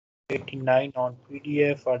89 on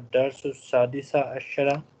PDF or Duroosul Sadisa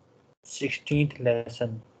Ashara, 16th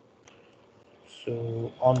lesson.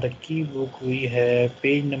 So on the key book we have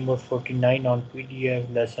page number 49 on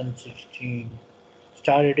PDF, lesson 16.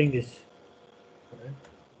 Start reading this. Okay.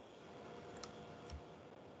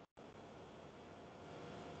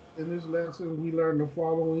 In this lesson, we learn the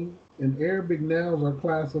following. In Arabic, nouns are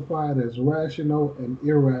classified as rational and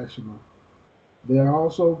irrational. They are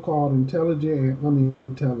also called intelligent and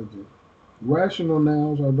unintelligent. Rational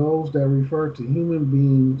nouns are those that refer to human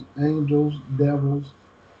beings, angels, devils,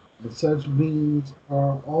 and such beings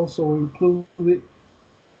are also included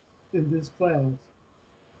in this class.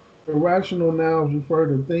 Irrational nouns refer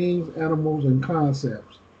to things, animals, and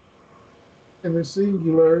concepts. In the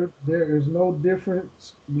singular, there is no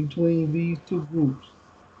difference between these two groups.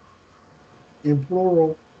 In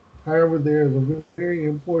plural, however, there is a very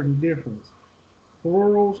important difference.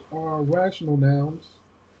 Plurals are rational nouns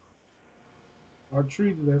are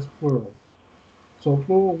treated as plural. So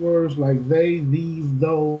plural words like they, these,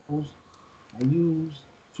 those are used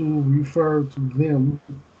to refer to them.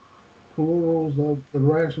 Plurals of the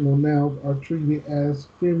rational nouns are treated as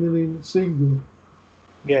feminine singular.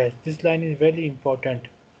 Yes, this line is very important.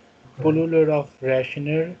 Okay. Plural of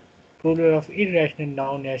rational, plural of irrational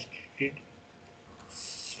noun as treated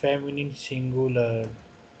feminine singular.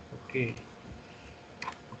 Okay.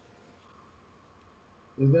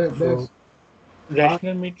 So That's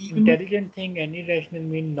rational means even? intelligent thing and irrational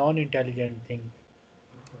means non-intelligent thing.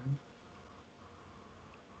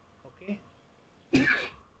 Okay. Okay.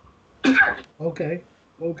 Okay.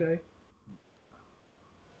 Okay.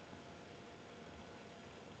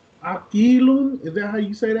 Akilun, is that how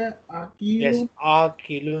you say that? Yes, Akilun?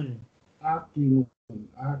 akilun. Akilun.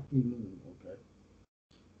 Akilun. Okay.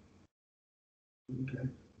 Okay.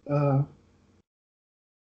 Uh,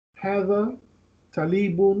 هذا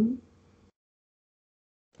طالب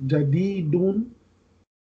جديد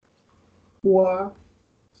هو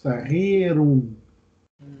صغير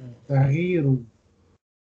صغير.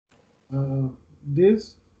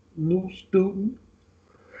 This new student,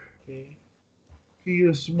 Okay. he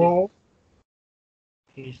is This small.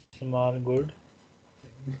 is small. Good.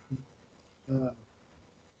 Uh,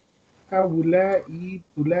 هؤلاء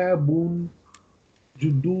طلاب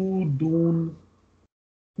جدد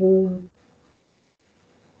هم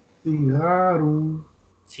صغار.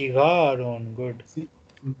 Sigaron. Good.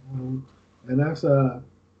 And that's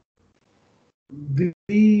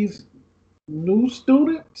these new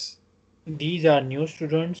students. These are new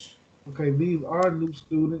students. Okay, these are new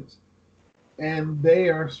students, and they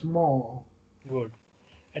are small. Good.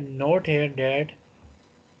 And note here that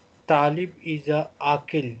Talib is a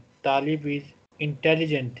akil. Talib is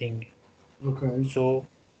intelligent thing. Okay, So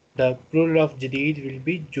the plural of jadid will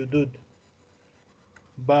be judud.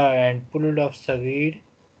 But and plural of sagir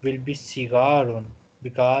will be sigarun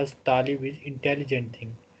because Talib is intelligent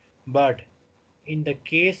thing. But in the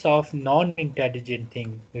case of non-intelligent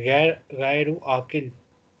thing, gairu akil,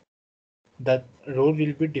 the role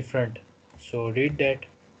will be different. So read that.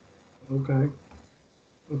 okay,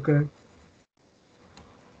 okay.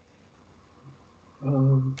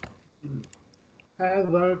 Um,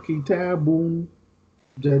 هذا كتاب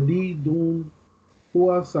جديد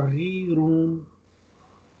هو صغير.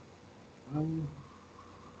 Um,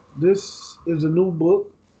 this is a new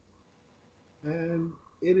book, and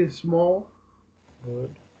it is small.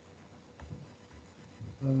 Good.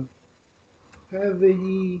 Uh,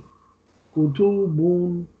 هذه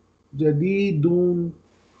كتب جديد.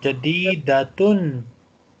 Jadidatun.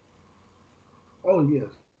 Oh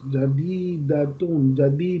yes, جديدة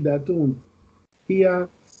هي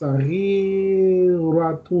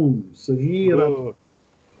صغيرة. Good.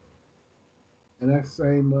 And that's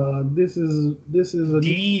saying this is a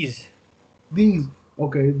These these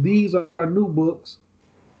okay, these are new books.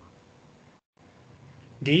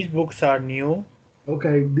 these books are new.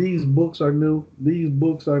 Okay, these books are new. These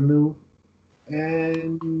books are new,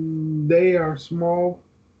 and they are small.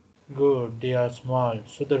 Good, they are small.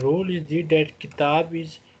 So the rule is that kitab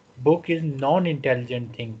is book is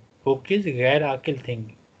non-intelligent thing. Book is ghair akil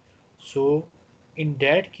thing. So in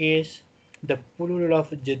that case, the plural of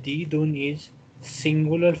jadidun is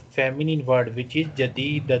singular feminine word which is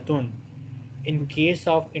jadidatun. In case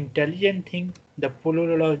of intelligent thing, the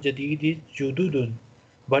plural of jadid is jududun.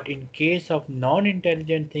 But in case of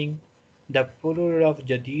non-intelligent thing, the plural of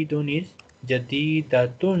jadidun is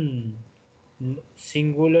jadidatun.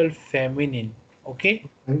 Singular feminine. Okay.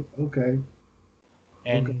 Okay, okay, okay,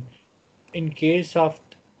 And in case of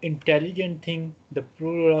intelligent thing, the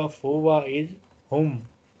plural of huwa is hum.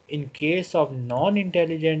 In case of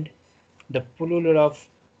non-intelligent, the plural of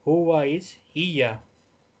Huwa is hiya.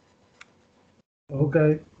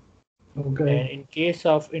 Okay. Okay. And in case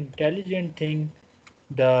of intelligent thing,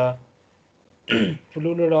 the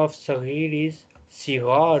plural of Saghir is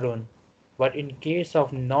Sigharun. But in case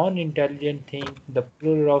of non-intelligent thing, the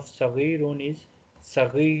plural of Saghirun is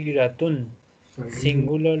Saghiratun. So here.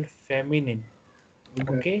 Singular feminine.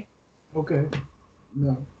 Okay. Okay? Okay.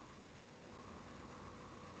 No.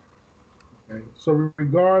 Okay. So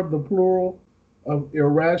regard the plural of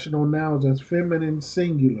irrational nouns as feminine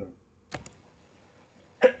singular.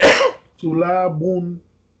 Tulabun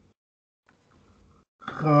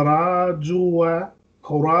kharajua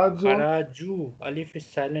kharaju. Kharaju. Alif is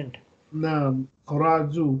silent. Nam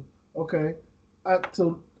kharaju. Okay.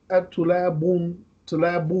 Atulabun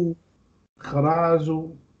tulabu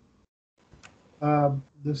kharaju.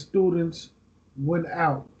 The students went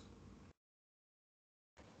out.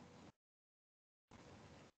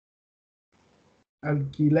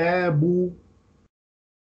 Al-kilabu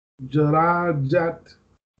jarajat.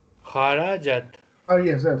 Kharajat. Oh,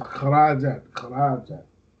 yes, that's kharajat. Kharajat.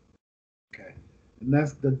 Okay. And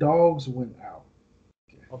that's the dogs went out.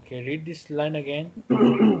 Okay, read this line again.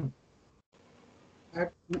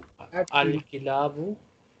 Al-kilabu.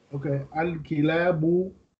 Okay.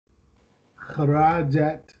 Al-kilabu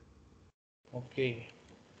kharajat. Okay.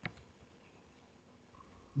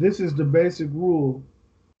 This is the basic rule.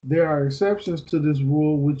 There are exceptions to this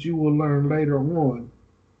rule, which you will learn later on.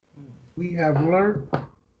 We have learned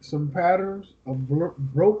some patterns of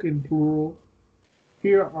broken plural.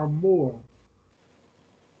 Here are more.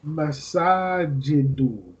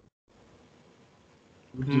 Masajidu.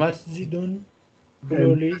 Masjidun. Okay.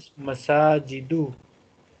 Plural is masajidu.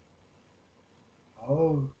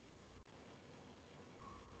 Oh.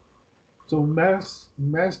 So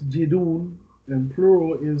masjidun and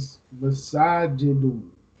plural is masajidun.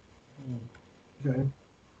 Okay.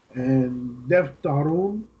 And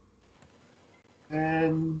deftarun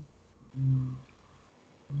and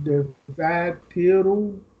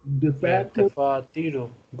defatiru. Yeah, Defatiru. tafatiru.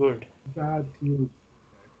 Good. Defatiru.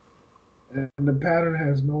 And the pattern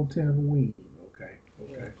has no tanween. Okay.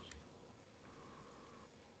 Okay. Yes.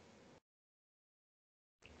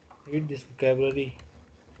 Read this vocabulary.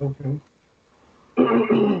 Okay.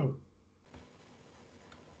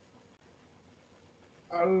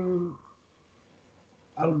 al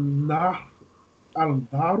al nah al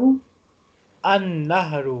naru.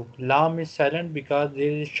 An-nahru. Lam is silent because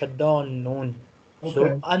there is shadda on noon. So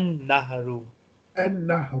Okay. an-nahru. An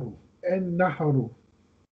nahru. An nahru,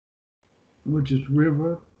 which is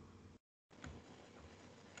river.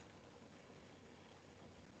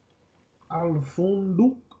 Al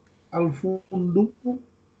funduk. Al funduk.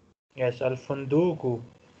 Yes, al-funduku.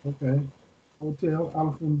 Okay. Hotel.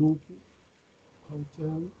 Al funduk.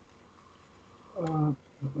 Hotel. Uh,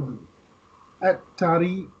 at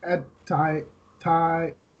tari. At tai.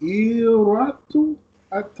 Tai. Iratu.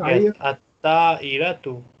 At Yes, tai.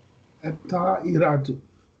 at-ta'iratu. At iratu.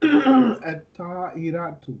 At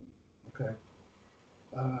iratu. Okay.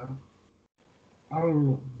 Uh,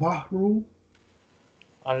 al bahru.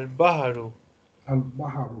 Al-bahru. Al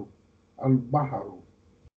bahru. Al bahru.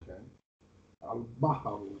 Okay. Al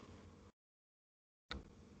bahru.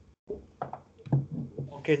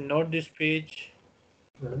 Okay, note this page.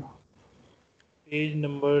 Okay. Page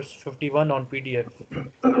numbers 51 on PDF.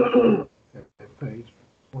 Okay, page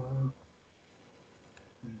one.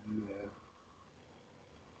 Yeah.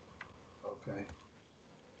 Okay.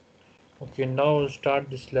 Okay, now we'll start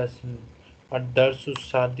this lesson. Ad-Darsu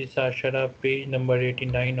Sadis Ashara, page number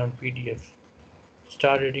 89 on PDF.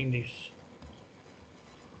 Start reading this.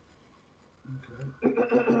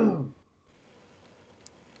 Okay.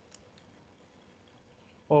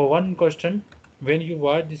 Oh, one question. When you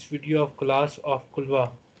watch this video of class of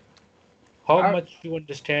Kulwa, how I much you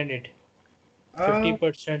understand it? uh 50%,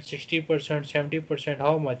 60%, 70%,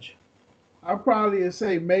 how much? I probably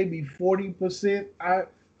say maybe 40%.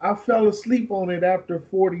 I fell asleep on it after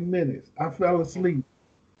 40 minutes. I fell asleep.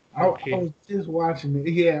 I Okay, was just watching it.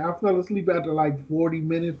 Yeah, I fell asleep after like 40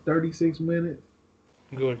 minutes, 36 minutes.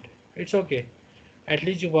 good. It's okay. At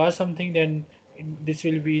least you watch something, then this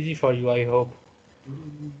will be easy for you, I hope.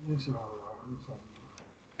 Inshallah. Inshallah.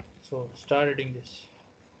 So, start reading this.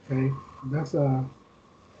 Okay. That's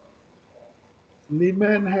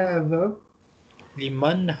Liman Hatha.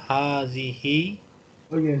 Liman hazihi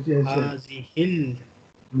Oh yes, yes, yes. hazihil.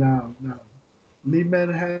 Now, now. Liman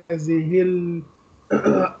Hazihil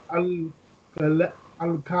al al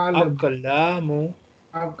Akalamu.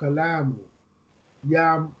 al kalamu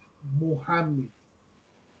ya Muhammad.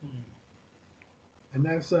 Hmm. And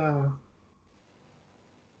that's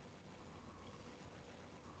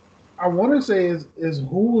I want to say is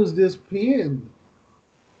who is this pen?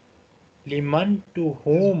 Liman, Is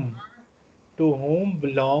to whom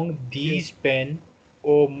belong yeah. these pen,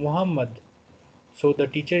 O Muhammad? So the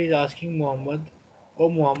teacher is asking Muhammad, O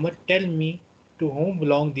Muhammad, tell me to whom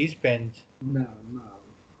belong these pens? No, no.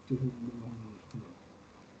 To whom belong these pen?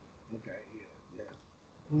 Okay, yeah, yeah.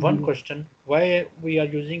 Who One belong? question, why we are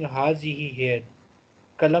using hazihi here?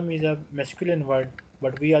 Kalam is a masculine word,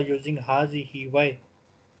 but we are using hazihi. Why?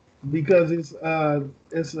 Because it's a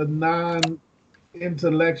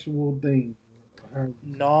non-intellectual thing.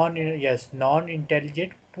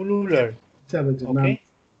 Non-intelligent plural. Intelligent, Okay?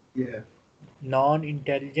 yeah.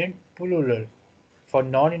 Non-intelligent plural. For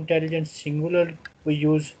non-intelligent singular, we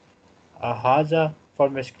use haza for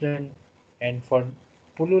masculine, and for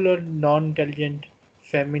plural non-intelligent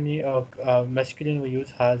feminine or masculine, we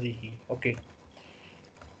use hazihi. Okay.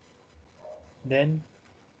 Then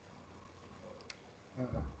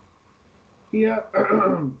Uh, here,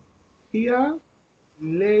 here,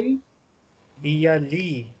 lay, hiya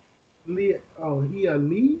li. Lee. Oh, here,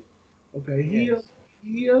 Lee. Okay, Yes.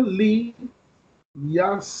 here, Lee.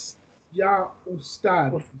 Yas, ya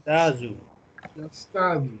ustad, Ustazu. ya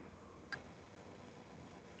ustadi.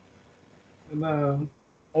 And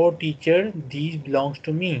Oh teacher, these belongs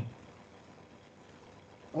to me.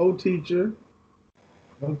 oh teacher.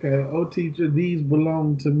 Okay, oh teacher, these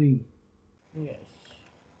belong to me. Yes.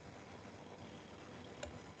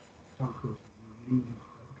 Okay,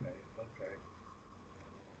 okay, okay.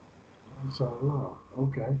 So long.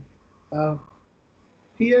 Okay. Uh,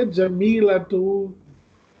 here, Jamilatu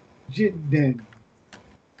jiddan.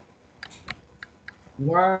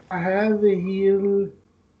 وهذه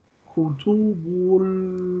الكتب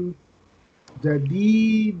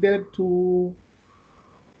الجديدة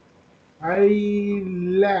أي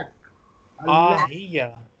لك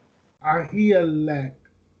Ahiya. هي لك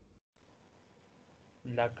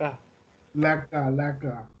Laka.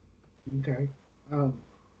 لك. Okay. Um,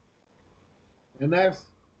 and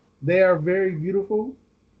they are very beautiful,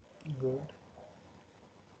 Good.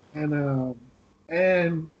 and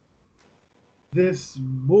and this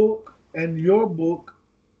book and your book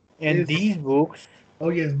And is, these books, oh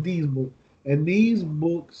yes, these books, and these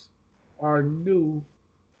books are new,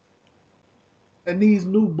 and these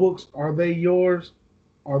new books, are they yours?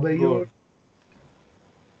 Are they good. yours?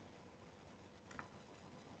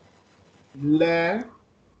 La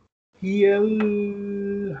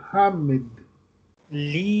Hamid.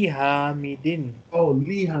 Li Hamidin. Oh,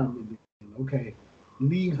 Lee Hamid. Okay.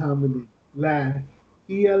 Lee Hamid. La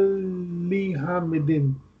Lee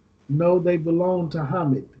Hamidin. No, they belong to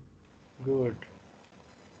Hamid. Good.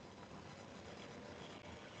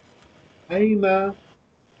 Aina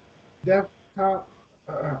Defta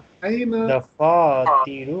Aina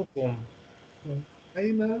Dafatirukum.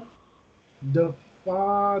 Aina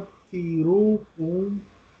Defatirukum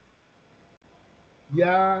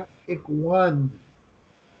Ya Ikwan.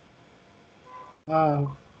 Uh,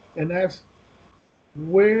 and that's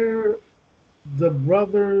where the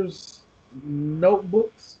brothers'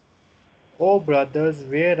 notebooks. Oh brothers,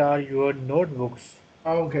 where are your notebooks?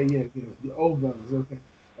 Oh, okay, yeah, yeah, the old brothers. Okay,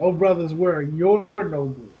 old brothers, where are your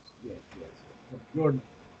notebooks? Yes, yes, yes, your notebooks.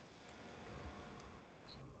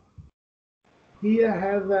 هي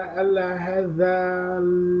هذا ألا هذا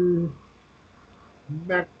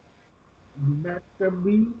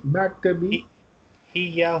مكتبي. Hi-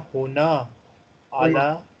 Hiya huna Oh yeah,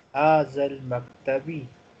 ala hazal maktabi.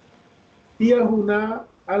 هي هنا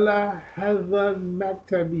على هذا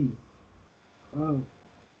المكتبي. Oh,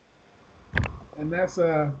 and that's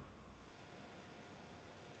a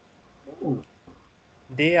oh,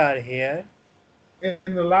 They are here. in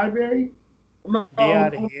the library. No, They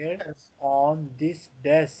are on here the desk. on this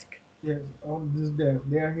desk. Yes, on this desk.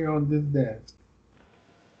 They are here on this desk.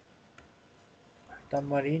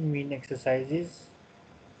 Tamarin mean exercises.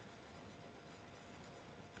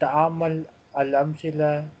 Ta'amal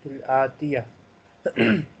al-amsila al-atiyah.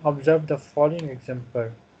 Observe the following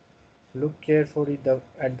example. Look carefully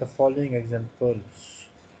at the following examples.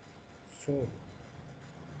 So,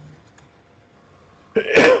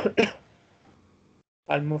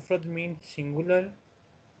 al-mufrad means singular,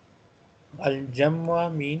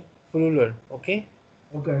 al-jamwa mean plural. Okay?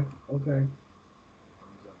 Okay, okay.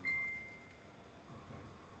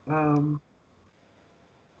 Um,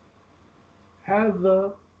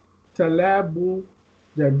 هذا تلاب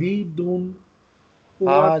جديد هو.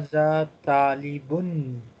 هذا طالب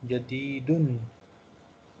جديد.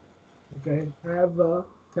 Okay, هذا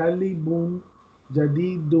طالب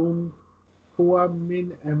جديد هو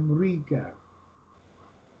من أمريكا.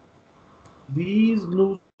 These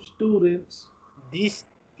new students. This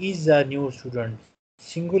is a new student.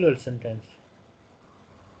 Singular sentence.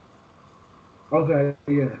 Okay,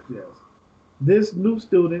 yes, yes. This new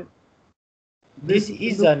student, this This is a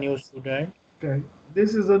is new, a new student. okay,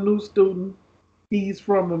 this is a new student. He's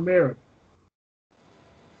from America.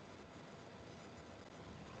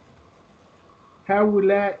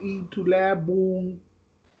 هؤلاء طلاب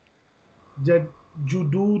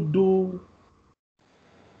جدد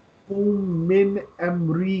من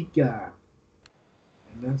أمريكا.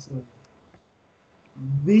 And that's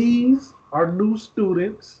these are new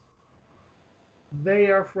students. They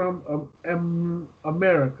are from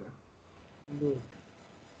America. Good.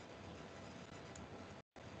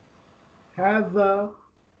 هذا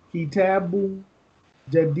كتاب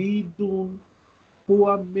جديد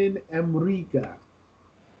هو من أمريكا.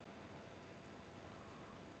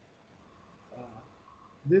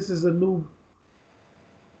 This is a new.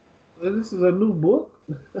 This is a new book.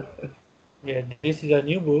 Yeah, this is a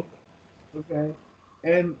new book. Okay,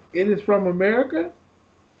 and it is from America.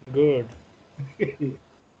 Good.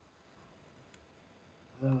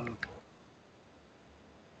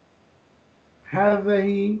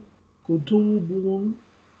 هذه كتب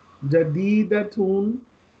جديدة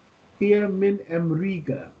هي من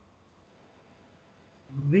أمريكا.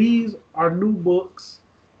 These are new books,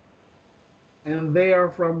 and they are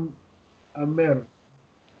from America.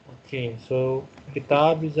 Okay, so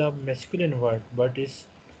kitab is a masculine word, but its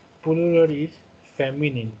plural is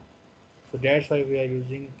feminine. So that's why we are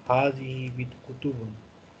using hazi with kutubun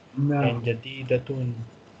Now, and jadidatun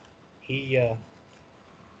hiya.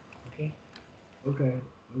 Okay. okay,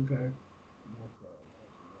 okay.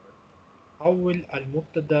 حول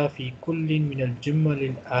المبتدا في كل من الجمل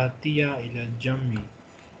الآتية إلى الجمع.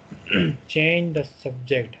 Change the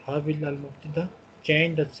subject. حول المبتدا.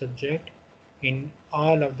 Change the subject in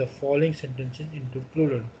all of the following sentences into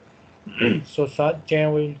plural. So we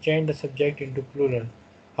will change the subject into plural.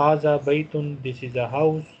 Haza baytun, this is a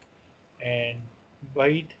house, and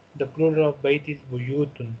bayt, the plural of bayt is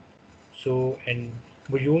buyutun. So, and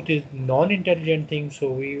buyut is non-intelligent thing,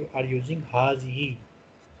 so we are using hazihi.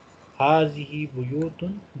 Hazihi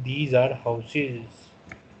buyutun, these are houses.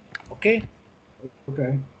 Okay?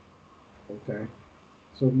 Okay, okay.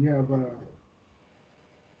 So we have okay.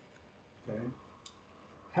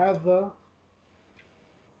 هذا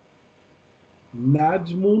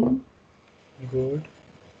نجم. Good.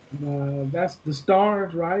 That's the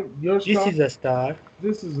stars, right? Your This star. is a star.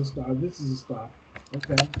 This is a star. This is a star.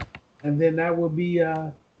 Okay. And then that would be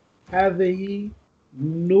هذه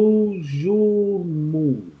نجوم.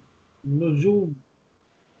 نجوم.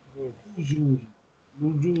 Good. نجوم.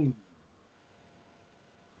 نجوم.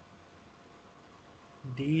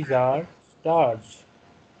 These are stars.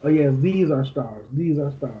 Oh yes, these are stars. These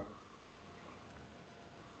are stars.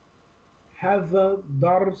 هذا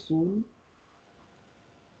درس.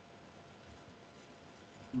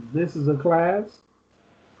 This is a class.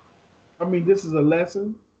 I mean, this is a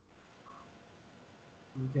lesson.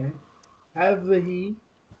 Okay. هذه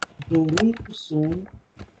دروس.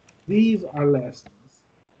 These are lessons.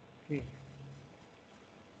 Okay.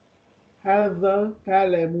 هذا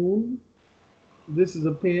قلم. This is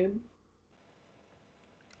a pen.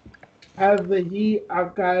 هذه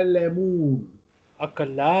أقلام.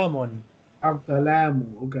 أقلام.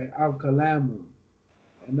 أقلام. Okay, أقلام.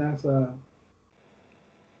 And that's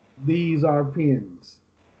these are pens.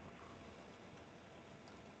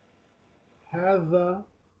 هذا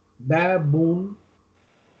باب.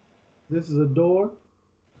 This is a door.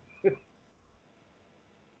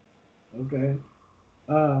 Okay.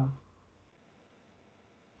 Uh,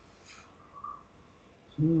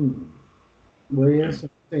 Well, yes, I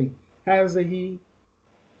think. هذه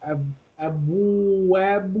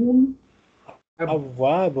أبواب.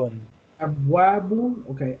 أبواب. أبواب.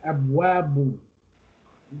 Okay, أبواب.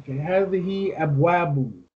 Okay, هذه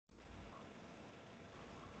أبواب.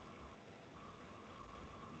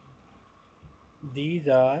 These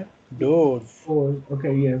are doors. Doors.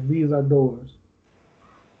 Okay, yes, these are doors.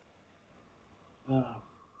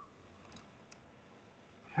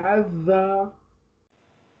 هذا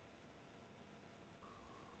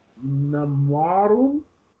نمار.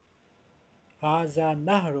 هذا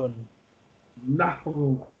نهر.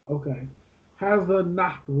 نحر. Okay. هذا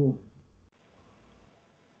نحر.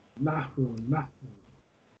 نحر. نحر.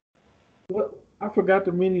 What? I forgot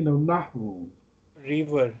the meaning of nahru.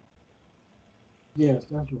 River. Yes,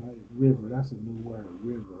 that's right. River. That's a new word.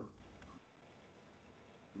 River.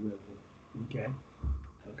 River. Okay.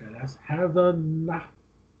 Okay. That's هذا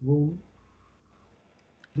نحر.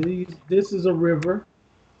 This is a river.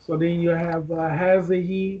 So then you have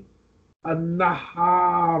هذه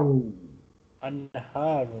النهار.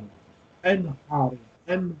 أنهار. أنهار.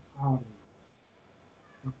 أنهار.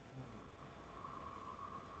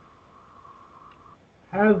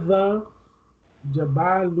 هذا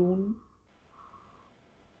جبال.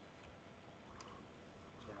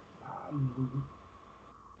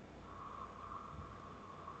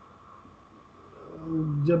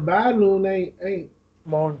 جبال ain't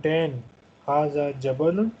Mountain. هذا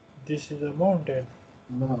جبل. This is a mountain.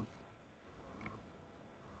 no.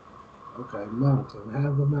 Okay, mountain.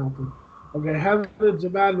 Have a mountain. Okay, have the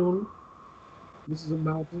Jabalun. This is a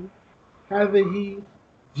mountain. Have he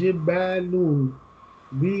Jibalun.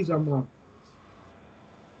 These are mountains.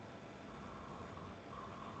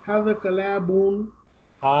 Have a Kalabun.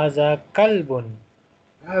 هذا كلب.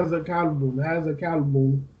 Has a Kalbun. Has a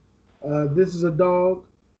Kalbun. This is a dog.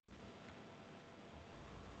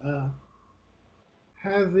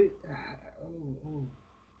 Has it. Oh.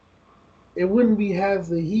 It wouldn't be has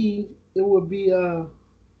the he. It would be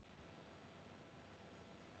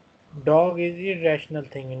Dog is irrational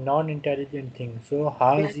thing, non-intelligent thing. So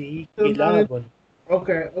هذه still not in.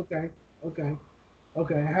 كلاب.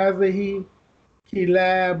 Okay. Has a he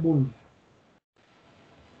Kilabun.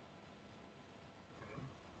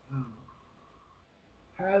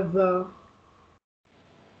 هذا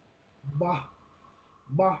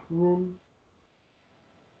Bahrun.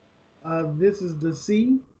 This is the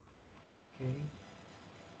sea. Okay.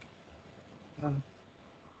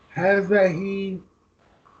 هذا he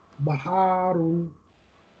Baharun.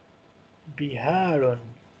 بحار.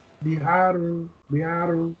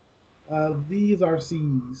 Biharun. These are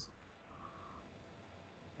seas.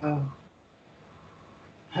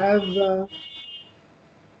 هذا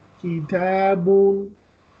Kitabun.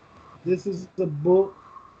 This is the book.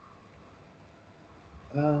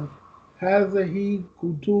 هذا he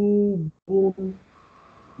Kutubun.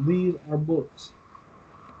 These are books.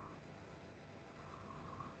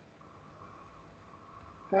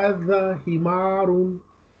 هذا Himarun.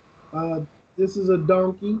 This is a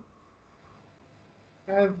donkey.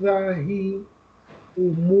 هذا he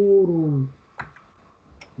Umurun.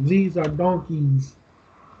 These are donkeys.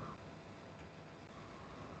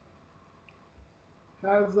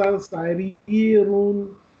 هذا سرير.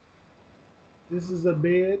 This is a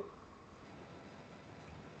bed.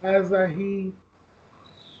 هذا he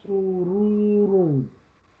sururun.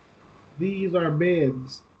 These are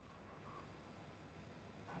beds.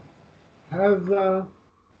 هذا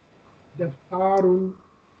دفتر.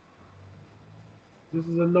 This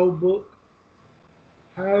is a notebook.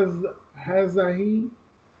 هذا he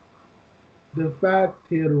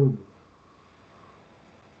دفاتر.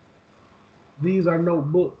 These are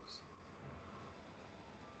notebooks.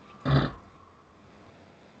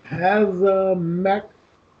 هذا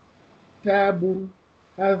مكتب.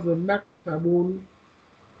 هذا مكتب.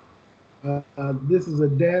 This is a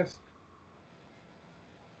desk.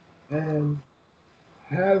 And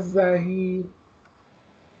هذا he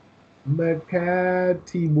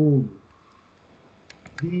مكاتب.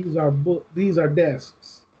 These are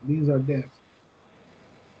desks. These are desks.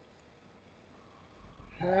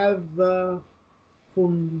 هذا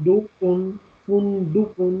فندق.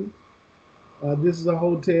 This is a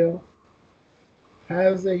hotel.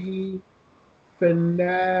 هذا he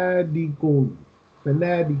فنادق.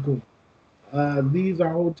 These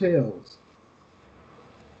are hotels.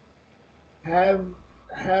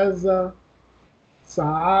 هذا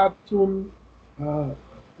ساعة.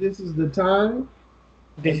 This is the time.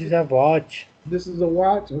 This is a watch. This is a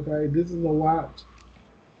watch. Okay, this is a watch.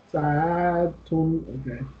 ساعة.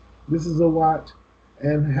 Okay, this is a watch.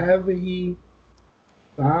 And هذه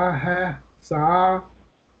ساعة.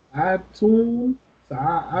 هذه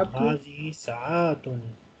ساعات.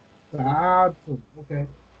 Okay,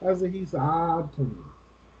 هذه ساعة.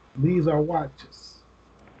 These are watches.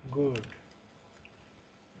 Good.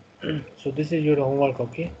 So this is your homework,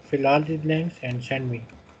 okay? Fill all these blanks and send me.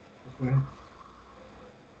 Okay.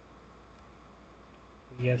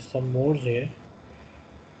 We have some more here.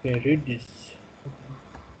 Okay, read this.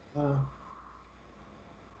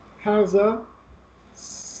 هذا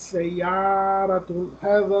سيارة.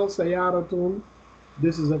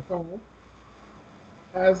 This is a car.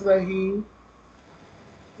 هذا he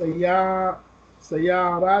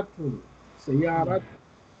سيارات.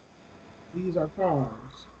 These are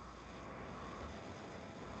cars.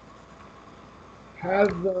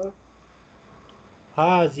 هذه.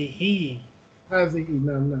 هذه.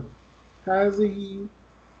 No. هذه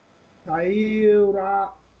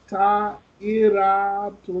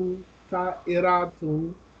طائرات.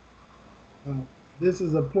 This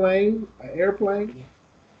is a plane, an airplane.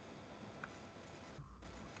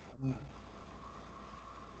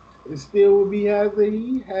 It still would be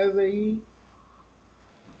هذه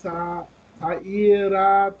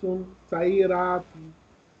طائرات.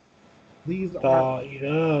 These are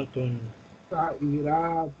طائرات.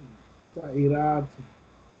 طائرات. طائرات.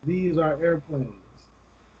 These are airplanes.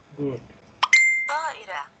 Good.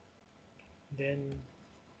 طائرة. Then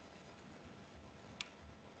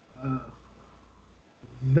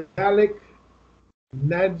ذلك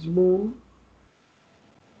نجم.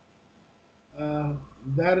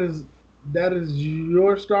 That is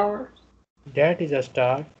your stars. that is a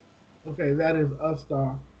star. Okay, that is a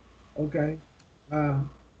star. Okay.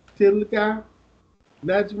 تلك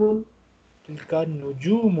نجم. تلك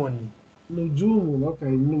نجوم. نجوم. Okay,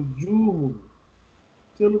 نجوم.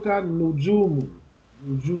 تلك نجوم.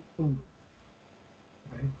 نجوم.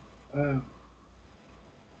 Okay.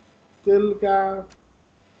 تلك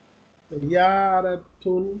سيارة.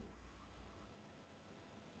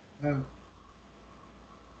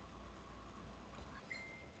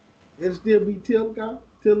 It still be tilka.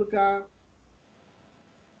 Tilka.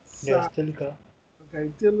 Yes, tilka.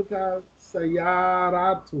 Okay, tilka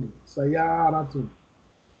sayaratun. Sayaratun.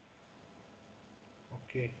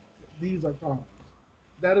 Okay. These are cars.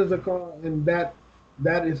 That is a car, and that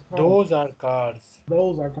is cars. Those are cars.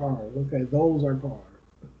 Those are cars. Okay, those are cars.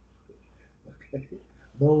 Okay,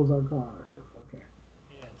 those are cars. Okay.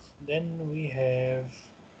 Yes. Then we have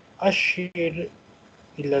أشر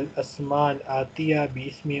إلى الأسماء الآتية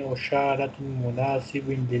باسم إشارة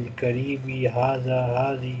مناسب للقريب هذا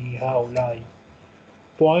هذه هؤلاء.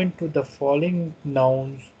 Point to the following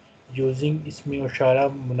nouns using اسم إشارة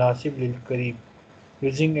مناسب للقريب.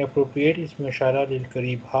 Using appropriate اسم إشارة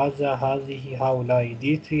للقريب هذا هذه هؤلاء.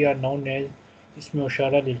 These three are known as اسم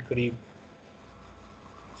إشارة للقريب.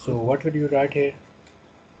 So what will you write here?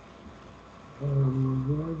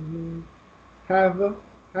 هذا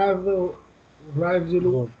رجل.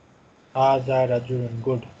 Good. هذا رجل.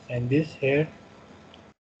 Good. And this here?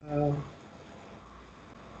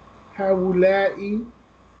 هؤلاء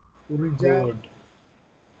رجال.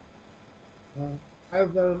 Good.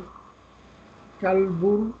 هذا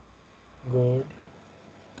كلب. Good.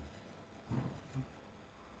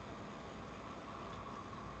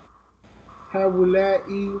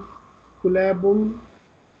 هؤلاء كلاب.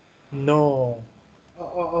 No.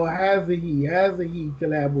 هذه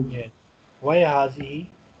كلاب. Yes. Why هذه?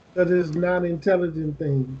 That is not intelligent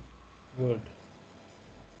thing. Good.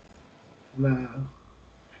 Nah.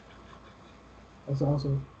 That's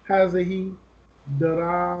also هذه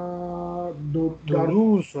دروس.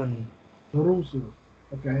 دروس.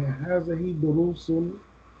 Okay. هذه دروس.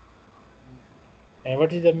 And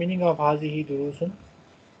what is the meaning of هذه دروس?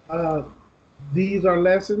 These are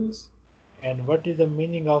lessons. And what is the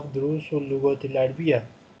meaning of دروس اللغة العربية?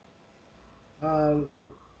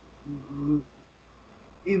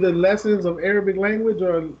 Either lessons of Arabic language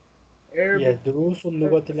or Arabic. Yes, دروس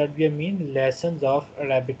اللغة العربية mean lessons of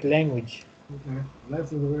Arabic language. Okay,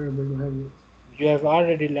 lessons of Arabic language. You have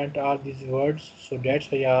already learnt all these words, so that's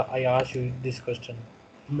why I asked you this question.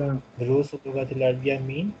 No. دروس اللغة العربية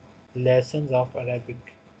mean lessons of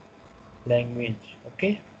Arabic language.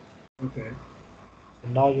 Okay? Okay. So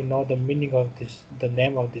now you know the meaning of this, the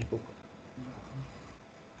name of this book.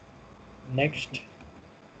 Next.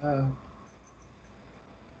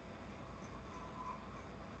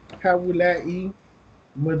 هؤلاء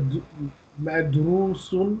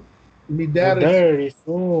مدروس.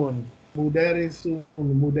 مدرسون. مدرس.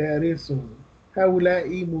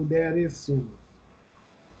 هؤلاء مدرس.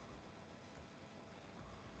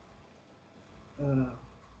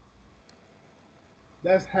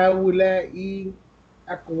 That's هؤلاء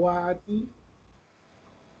أخواتي.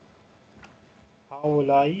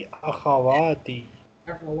 هؤلاء أخواتي.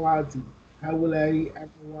 أخواتي. هؤلاء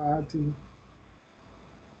أخواتي.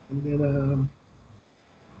 And then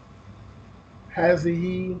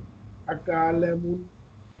هذه أقلام.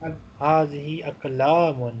 هذه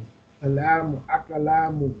أقلام.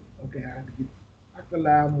 أقلام. Okay, I have to get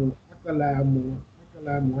أقلام.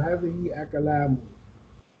 هذه أقلام.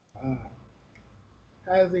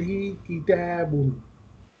 هذه كتاب.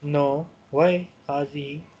 No, why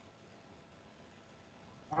هذه?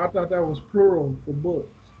 I thought that was plural for books.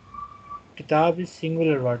 Kitab is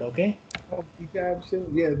singular word, okay? Oh, kitab.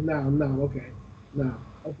 Yeah, no, okay. No,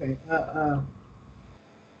 okay.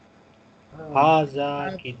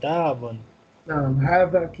 هذا كتاب. نعم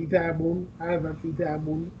هذا كتاب. هذا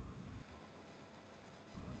كتاب.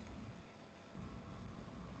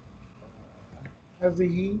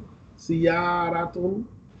 هذه سيارة.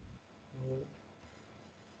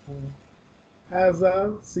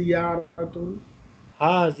 هذا سيارة.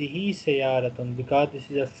 Hazihi sayaratun, because this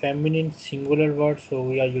is a feminine singular word, so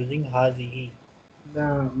we are using hazihi.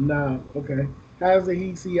 Nah, okay.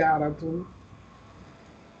 هذه سيارة.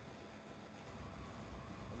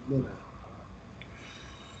 عندنا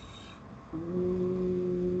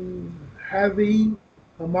هذه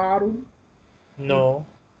حمار. No.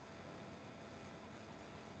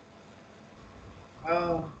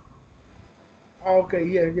 Uh, okay,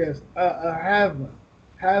 yes.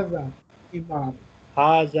 هذا حمار.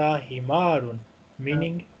 Haza himarun, Uh,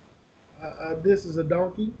 meaning this is a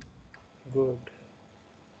donkey. good.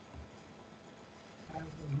 هذا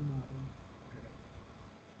حمار.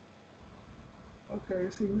 Okay,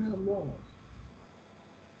 see now I'm lost.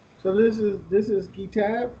 So this is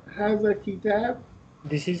kitab. هذا kitab.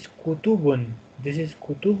 This is kutubun. This is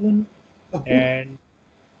kutubun, and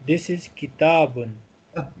this is kitabun.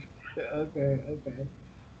 Okay.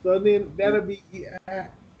 So then that'll be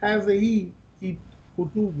هذه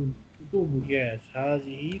كتب. كتب. Yes,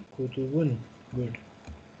 hazihi kutubun. Good.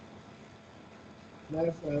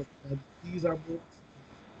 That's these are books.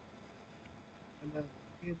 And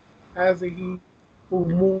هذه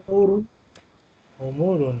أمور.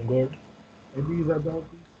 Umurun, good. And these are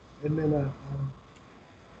donkeys. And then uh,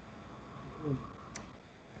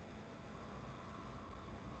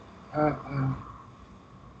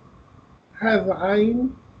 هذا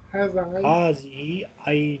عين. هذا عين. Hazihi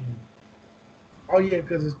ain. Oh yeah,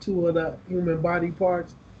 because it's two of the human body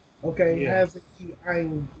parts. Okay, Yes. هذه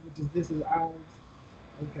عين, which is this is eyes.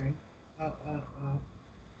 Okay. Uh, uh, uh,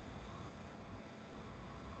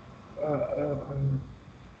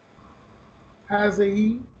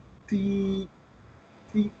 هذه تي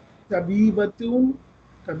تي طبيبة. Yes,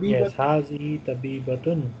 طبيبة. hazihi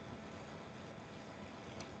tabibatun.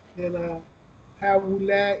 هنا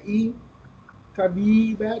هؤلاء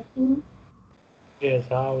طبيبات. Yes,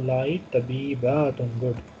 haulai tabibatun.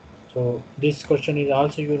 Good. So this question is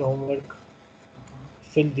also your homework.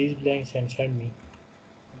 Fill these blanks and send me.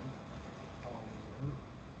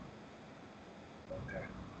 Okay.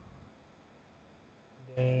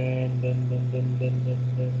 Then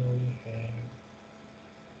we have.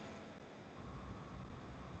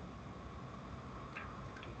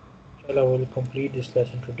 Inshallah, we'll complete this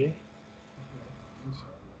lesson today.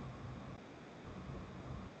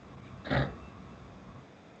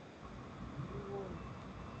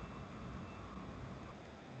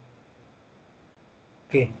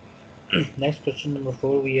 Okay. Next question number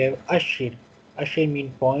 4, we have ashir. Ashir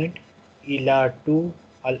mean point. Ila to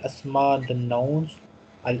al asma, the nouns.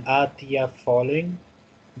 Al atiya, following.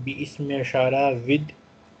 Bi ismi ashara, with.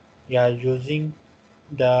 Yeah, using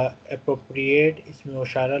the appropriate ismi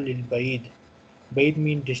ashara lil baid. Baid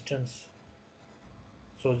mean distance.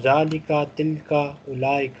 So zalika, tilka,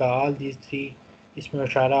 ulaika, all these three ismi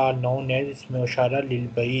ashara are known as ismi ashara lil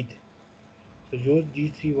baid. So use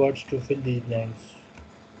these three words to fill these blanks.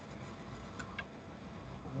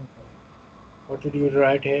 What did you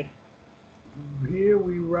write here? Here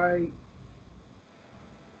we write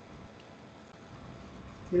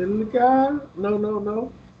tilka. No.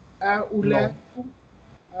 No. هؤلاء.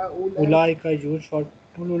 هؤلاء. Ulaika is used for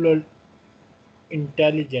plural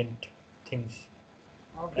intelligent things.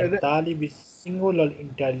 Okay. And talib is singular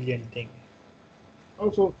intelligent thing.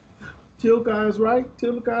 Also, tilka is right.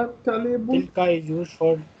 Tilka talibun. Tilka is used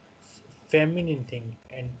for feminine thing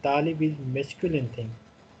and talib is masculine thing.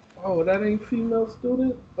 Oh, that ain't female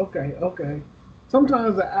student? Okay.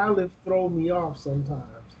 Sometimes the aleph throw me off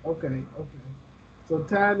sometimes. Okay. So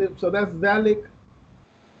talib, so that's zalik.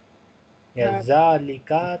 Yeah,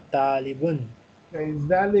 zalika talibun. Okay,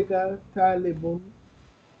 zalika talibun.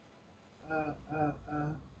 Uh,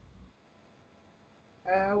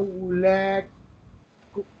 أولاك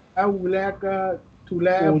أولاك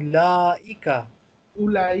تلاب. Ulaika.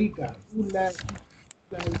 أولئك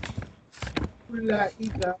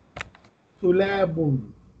أولئك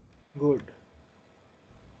تلاب. Good.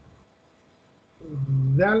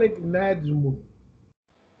 ذلك نجم.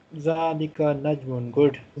 Zalika najmun.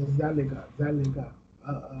 Good. ذلك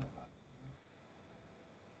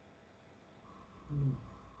hmm.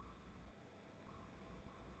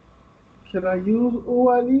 Can I use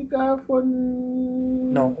أولئك for?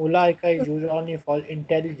 No, ulaika is used only for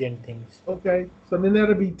intelligent things. Okay, so then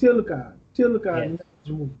that'll be tilka. Tilka Yes.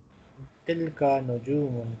 najmu. Tilka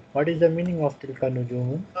nujumun. What is the meaning of tilka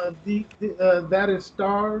nujumun? That is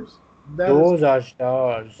stars. Those are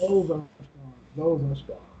stars. Those are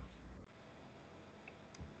stars.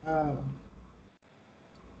 Uh,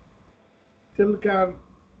 tilka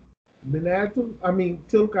binatun. I mean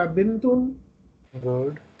tilka bintun.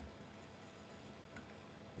 Good.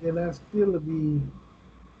 And that still be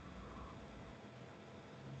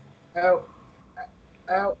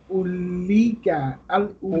al ulika al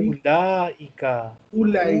Ulaika.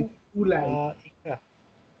 ulai ulai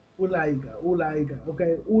Ulaika. ulaika.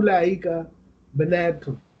 Okay, ulaika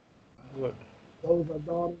banatun. Good. Those are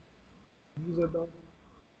daughters. These are daughters.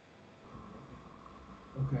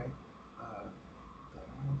 Okay. Uh,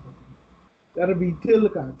 that'll be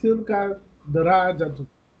tilka. Tilka darajatu.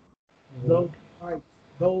 Good. Those bikes.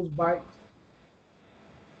 Those bikes.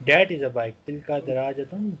 That is a bike. Tilka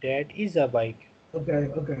darajatun. That is a bike. Okay,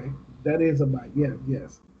 okay. That is a bike. Yes,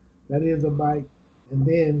 yes. That is a bike. And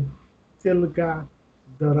then tilka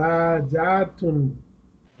darajatun.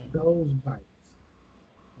 Those bikes.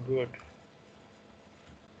 Good.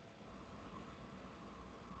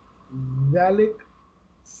 Dalik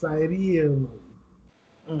sarirun.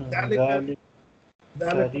 Dalika Zalik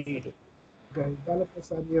dalika sarir. okay. Dalika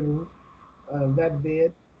sarirun. That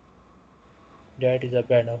bed. That is a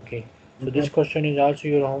bed. Okay. So this That, question is also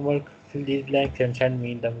your homework. Fill these blanks and send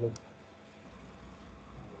me in the group.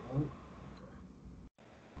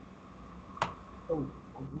 oh, oh,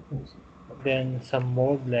 Then some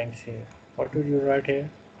more blanks here. What would you write here?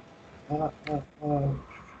 uh, uh, uh,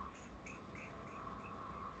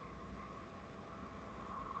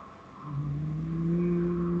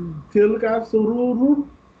 tilka sururun.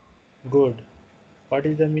 Good. What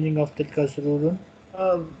is the meaning of tilka sururun?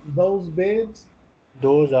 Those beds.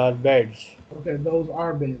 Those are beds. Okay, those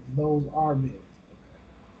are beds. Those are beds.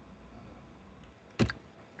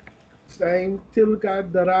 Same tilka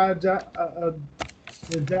daraja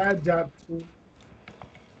dajatu.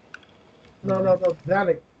 No.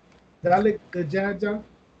 Dalik dajaja.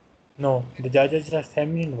 No, the jaja is a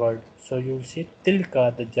feminine word. So you will say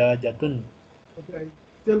tilka the jajatun. Okay,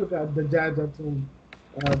 tilka dajajatun.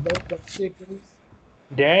 Those are chickens.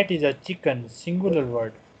 That is a chicken, singular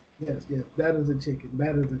word. Yes, yes, that is a chicken.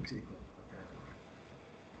 That is a chicken.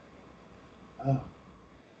 Okay.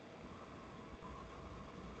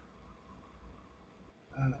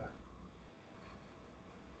 Uh,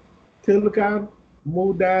 tilka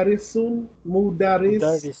Mudarisatun.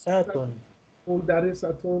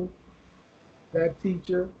 mudarisatun. That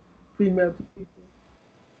teacher, female teacher.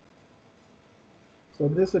 So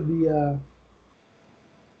this would be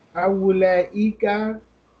awulaika.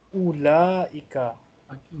 Ulaika.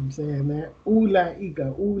 I keep saying that.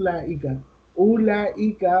 Ulaika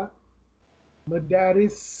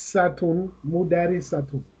mudarisatun.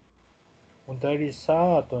 Mudarisatun.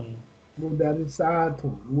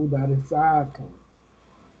 Mudarisatun.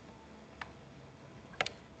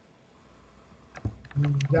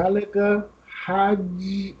 Dalika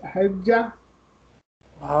hajja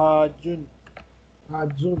Hajun. hajun.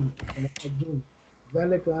 Hajun.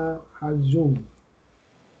 Dalika hajun.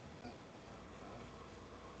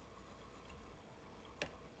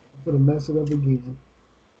 I'm gonna mess it up again.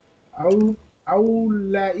 Aulaika.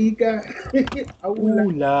 Ulaika.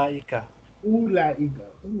 Ulaika.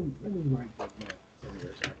 Ooh, let me write that down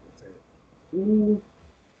somewhere so I can say it.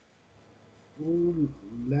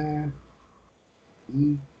 Ulaika.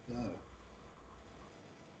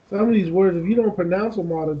 Some of these words, if you don't pronounce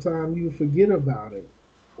them all the time, you forget about it.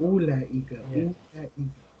 Ulaika. Yes. Ulaika.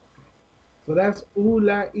 So that's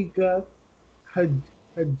ulaika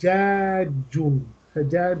hajjajun.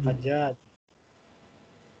 Hajjajun. Hajjaj.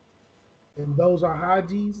 And those are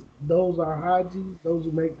hajis. Those are hajis. Those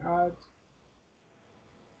who make hajj.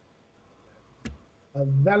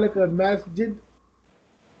 Dhalika masjid.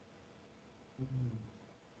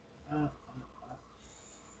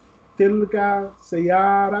 Tilka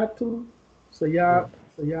sayaratun. Good.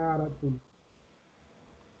 Sayaratun.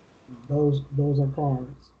 Those are cars.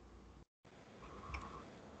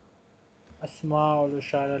 Asma ul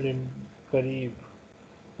Ishara lil Kareeb.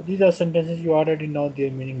 These are sentences you already know their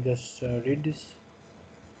meaning. Just read this.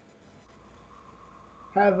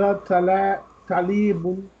 هذا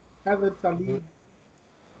talibun. هذا Good. talib.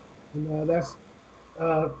 That's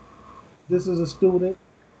uh, this is a student.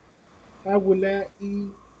 هؤلاء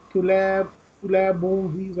طلاب.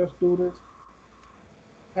 These are students.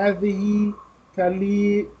 هذه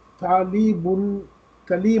طالب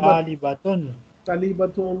طالبة Talibatun.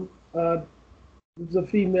 طالبة. This is a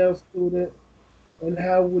female student. And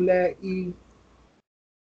هؤلاء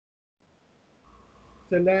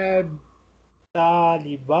طلاب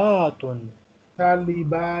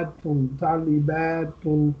Talibatun.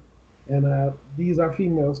 طالبات. And these are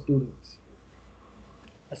female students.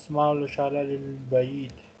 Asma ul Ishara lil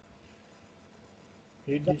Bayid.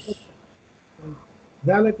 Read this.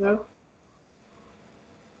 ذلك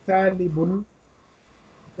طالب.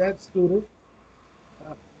 That student.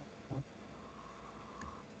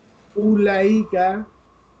 أولئك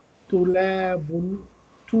طلاب.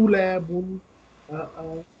 tulabun,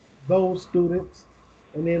 those students.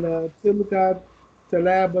 And then tilka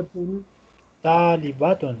talabatun,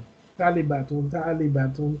 Talibatun.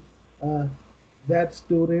 talibatun, uh, that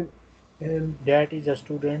student. And That is a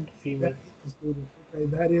student, that female. is a student. Okay,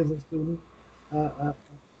 that is a student. Uh,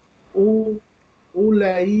 u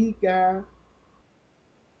ulaika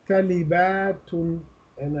talibatun,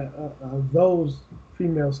 and those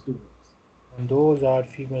female students. And those are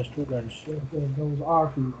female students. Those are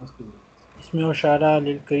female students. इसमें इशारा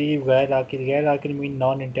लिलकरीब गैर आकिल mean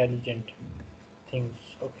non-intelligent things.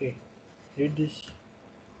 Okay, read this.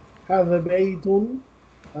 هذا بيت,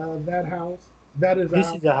 that house. That is a This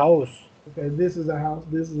house. is a house. Okay, this is a house.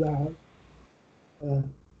 This is a house. Uh,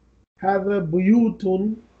 هذا بيوت.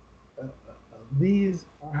 These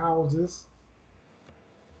are houses.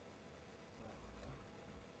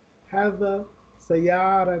 هذا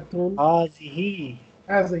سيارة. هذه.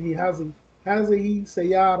 هذه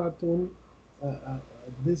سيارة.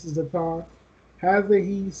 This is a car.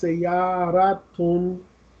 هذه سيارة.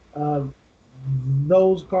 Uh,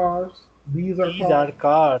 those cars. These are These cars. are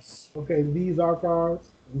cars. Okay, these are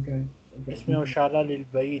cars. Okay. इसमें इशारा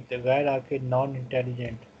लिलबईत गैर आकिल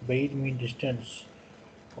non-intelligent. Ba'id mean distance.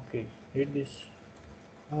 Okay, read this.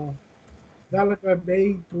 ذلك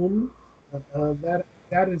بيت.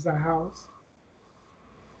 That is a house.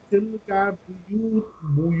 تلك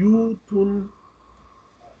بيوت.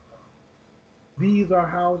 These are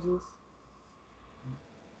houses.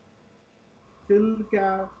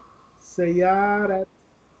 تلك سيارة.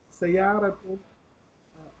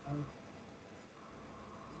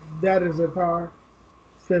 That is a car,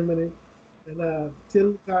 feminine. And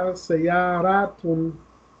تلك سيارات.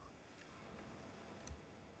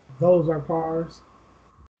 Those are cars.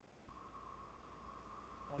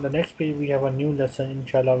 On the next page we have a new lesson.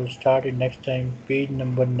 Inshallah we'll start it next time. Page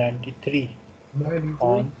number 93. 93.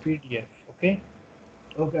 On PDF. Okay.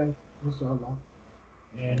 Okay, inshallah.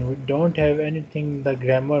 And we don't have anything the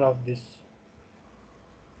grammar of this.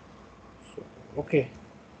 So, okay.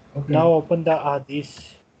 Now open the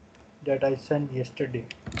hadith that I sent yesterday.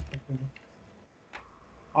 Okay.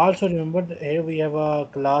 Also remember here we have a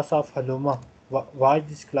class of Haluma. Watch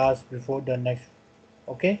this class before the next.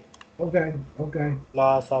 Okay. Okay.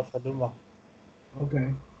 Class of Haluma.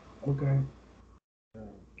 Okay.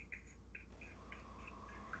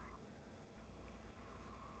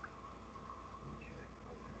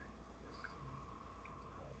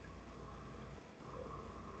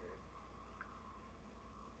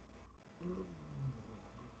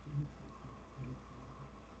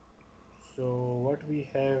 So what we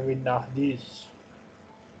have in the hadith?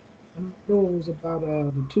 I know it was about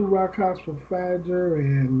the 2 rakats for Fajr,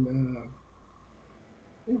 and I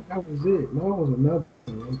think that was it. No, it was another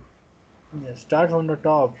one. Yeah, start from the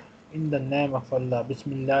top. In the name of Allah.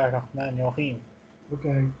 Bismillah ar-Rahman ar-Rahim.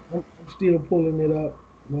 Okay, I'm still pulling it up.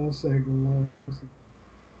 1 second.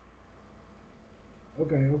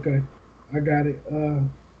 Okay, I got it.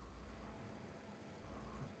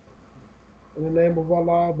 In the name of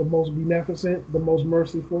Allah, the most beneficent, the most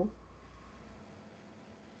merciful.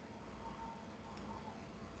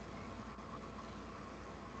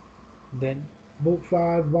 Then Book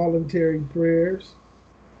 5, voluntary prayers.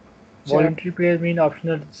 voluntary prayer mean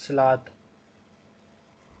optional salat.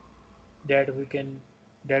 That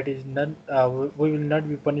is none. We will not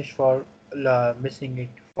be punished for missing it,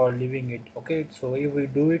 for leaving it. Okay, so if we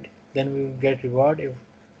do it, then we will get reward. If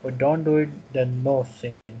we don't do it, then no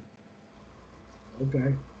sin.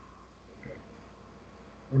 Okay.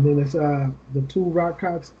 And then it's the 2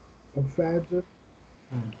 rakats of Fajr.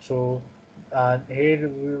 So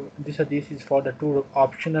here this hadith is for the 2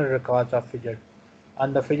 optional rakats of Fajr.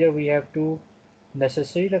 On the Fajr we have 2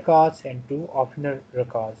 necessary rakats and 2 optional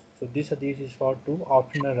rakats. So this hadith is for 2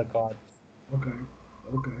 optional rakats. Okay.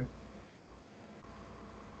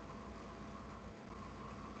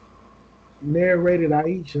 Narrated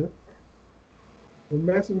Aisha, the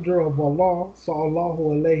Messenger of Allah sallallahu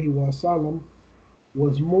alaihi wasallam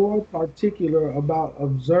was more particular about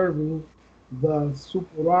observing the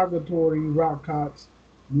supererogatory rakats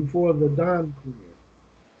before the dawn prayer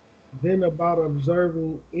than about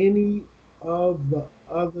observing any of the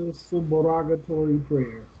other supererogatory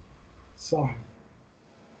prayers. Sahih.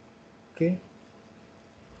 Okay.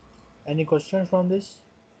 Any questions from this?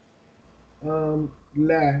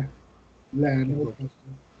 La, no Good.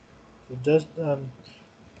 question. So just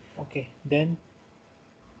okay. Then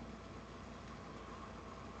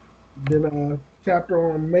a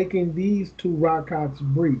chapter on making these 2 rakats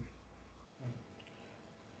brief.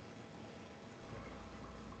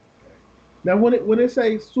 Now, when it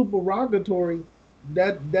says supererogatory,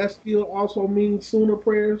 that still also means sunnah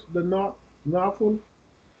prayers, the nafil.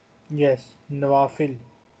 Yes, nawafil.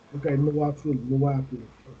 Okay, nawafil.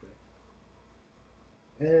 Okay,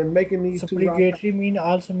 and making these two rakat. Obligatory mean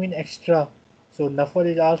also mean extra. So nafal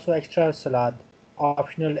is also extra salat,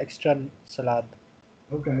 optional extra salat.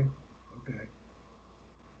 Okay, okay,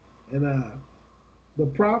 and the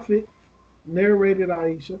Prophet narrated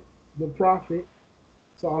Aisha. The Prophet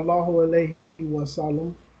sallallahu alaihi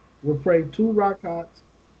wasallam would pray two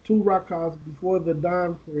rakats before the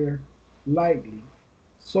dawn prayer lightly,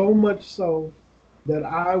 so much so that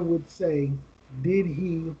I would say, did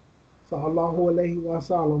he sallallahu alaihi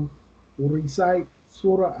wasallam recite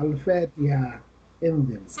Surah Al-Fatiha in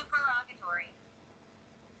them? Supererogatory.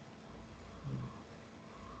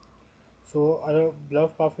 So our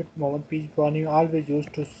beloved Prophet Muhammad peace be upon him always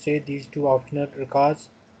used to say these two optional rakats,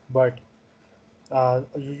 but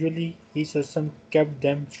usually he some kept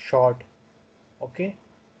them short. Okay,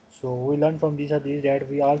 so we learn from these hadith that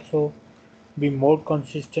we also be more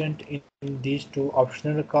consistent in these two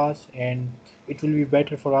optional rakats, and it will be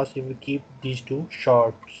better for us if we keep these two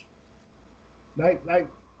shorts. Like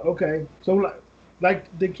okay, so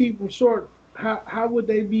like to keep them short, how would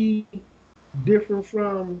they be different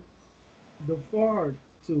from the fard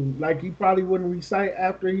too? Like he probably wouldn't recite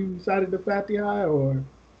after he recited the Fatiha, or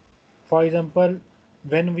For example,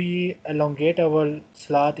 when we elongate our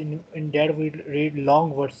salat, in that we read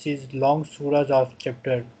long verses, long surahs of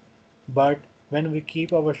chapter. But when we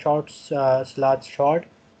keep our short salats short,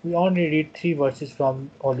 we only read three verses from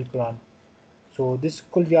Holy Quran. So this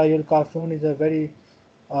Kul Ya Ayyuhal Kafirun is a very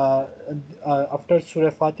uh, after Surah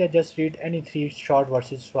Fatiha, just read any three short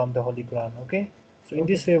verses from the Holy Quran. Okay. So in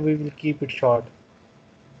okay, this way, we will keep it short.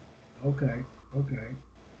 okay, okay,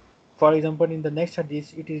 For example, in the next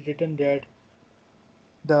hadith, it is written that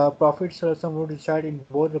the Prophet ﷺ would recite in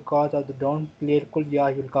both rakats of the dawn prayer Kul Ya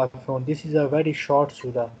Ayyuhal Kafirun. This is a very short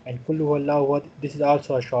surah, and Kul Huwallahu Ahad, this is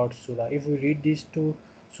also a short surah. If we read these two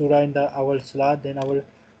surah in our salat, then our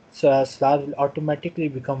salat will automatically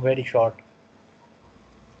become very short.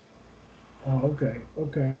 oh, okay.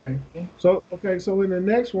 Okay. So in the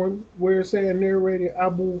next one, we're saying narrated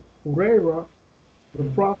Abu Huraira, the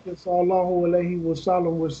Mhm. Prophet sallallahu alaihi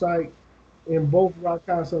wasallam recite in both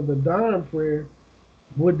rakats of the dawn prayer.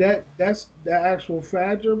 Would that's the actual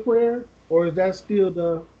Fajr prayer, or is that still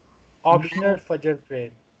the Optional normal? Fajr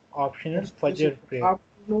prayer. Optional This is Fajr prayer.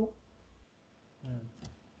 optional. Hmm.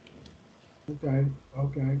 Okay,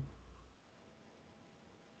 okay.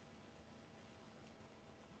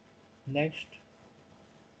 Next,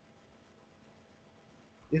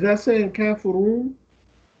 Is that saying kafirun?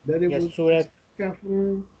 That it yes, was Surah,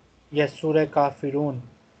 kafirun? yes, Surah Kafirun.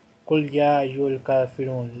 Kul Ya Ayyuhal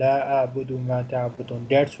Kafirun. La A'budu Ma Ta'budun.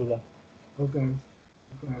 That surah. Okay,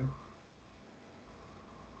 okay.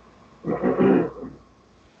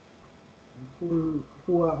 Who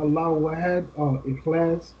Allah wahad? Oh,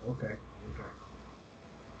 ikhlas. Okay, okay.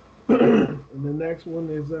 And the next one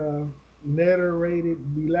is narrated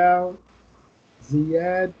Bilal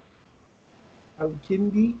Ziyad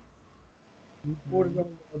al-Kindi reported Hmm.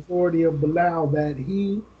 on the authority of Bilal that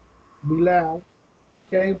he, Bilal,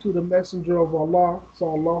 came to the Messenger of Allah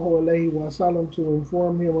sallallahu alaihi wasallam to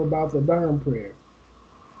inform him about the dawn prayer.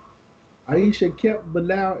 Aisha kept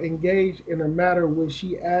Bilal engaged in a matter which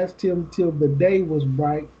she asked him till the day was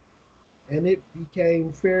bright and it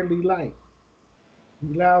became fairly light.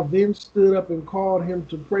 Bilal then stood up and called him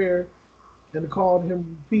to prayer and called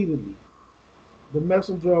him repeatedly. The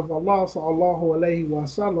Messenger of Allah sallallahu alaihi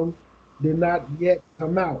wasallam did not yet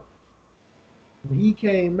come out. When he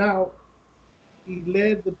came out, he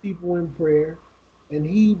led the people in prayer, and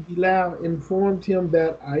he, Bilal, informed him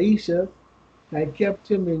that Aisha had kept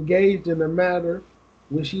him engaged in a matter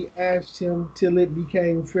which she asked him till it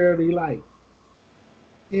became fairly light.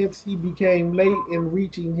 Hence, he became late in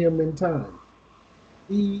reaching him in time.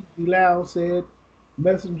 He, Bilal, said,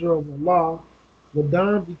 Messenger of Allah, the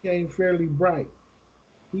dawn became fairly bright.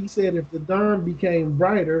 He said, if the dawn became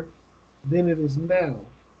brighter than it is now,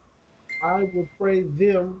 I will pray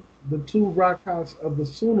them the two rakats of the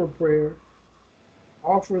Sunnah prayer,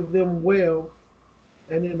 offer them well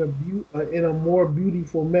and in a more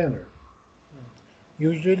beautiful manner.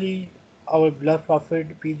 Usually, our beloved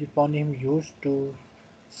Prophet, peace be upon him, used to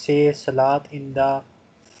say Salat in the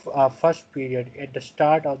first period at the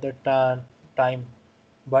start of the time,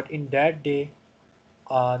 but in that day,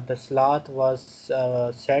 the Salat was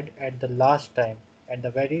said at the last time, at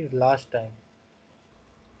the very last time.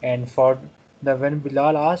 And for the when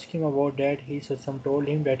Bilal asked him about that, he some told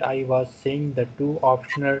him that I was saying the two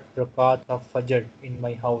optional rakats of Fajr in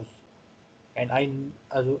my house, and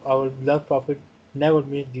our beloved Prophet never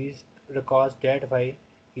miss these rakats. That's why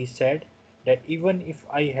he said that even if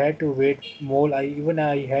I had to wait more, I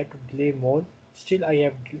had to delay more, still I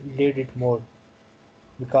have delayed it more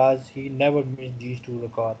because he never missed these two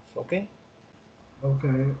rakats. Okay.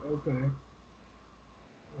 Okay, okay,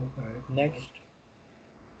 okay. Next,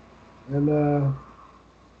 And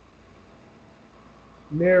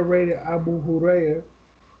narrated Abu Hurairah,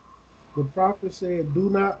 the Prophet said, "Do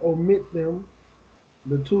not omit them,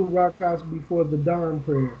 the two rakats before the dawn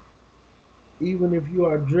prayer, even if you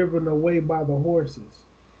are driven away by the horses."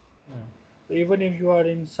 so even if you are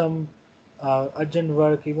in some urgent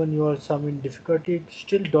work, even you are some in difficulty,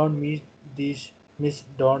 still don't these miss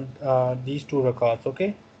don't these two rakats.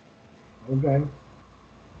 Okay. Okay.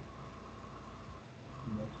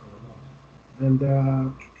 And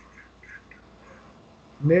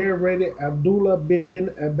narrated Abdullah bin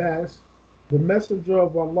Abbas, the Messenger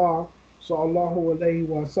of Allah, sallallahu alaihi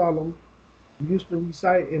wasallam, used to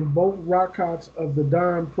recite in both rakats of the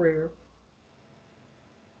dawn prayer.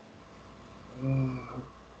 Uh,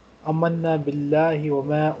 Amanna billahi wa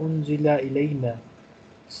ma unzila ilayna.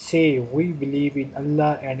 Say, we believe in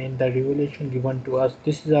Allah and in the revelation given to us.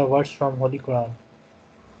 This is a verse from Holy Quran,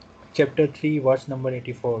 chapter 3, verse number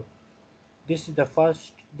 84. This is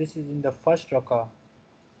in the first rakah,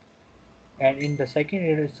 and in the second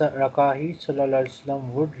rakah, he sallallahu alaihi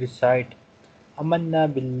wasallam would recite,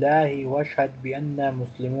 Amanna billahi wa shahad bi anna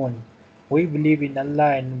muslimun. We believe in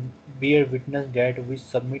Allah and bear witness that we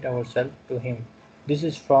submit ourselves to Him. This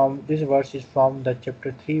verse is from the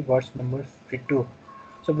chapter 3, verse number 52.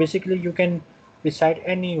 So basically, you can recite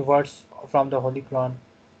any verse from the Holy Quran,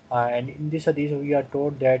 and in this hadith, we are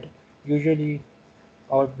told that usually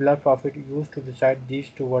our beloved Prophet used to recite these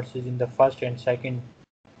two verses in the first and second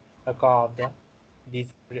rakah of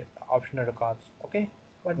these optional rakahs. Okay,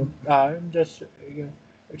 but just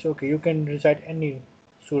it's okay. You can recite any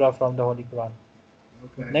surah from the Holy Quran.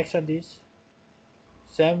 okay. Next hadith,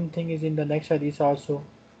 same thing is in the next hadith also.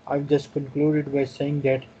 I've just concluded by saying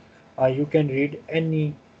that you can read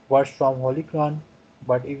any verse from Holy Quran,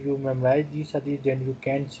 but if you memorize these hadith, then you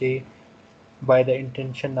can say by the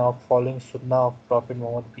intention of following Sunnah of Prophet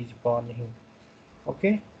Muhammad peace be upon him.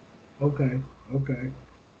 Okay, Okay. Okay.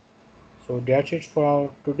 so that's it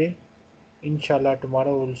for today. Inshallah,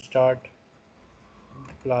 tomorrow we'll start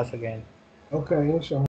the class again. Okay. Inshallah.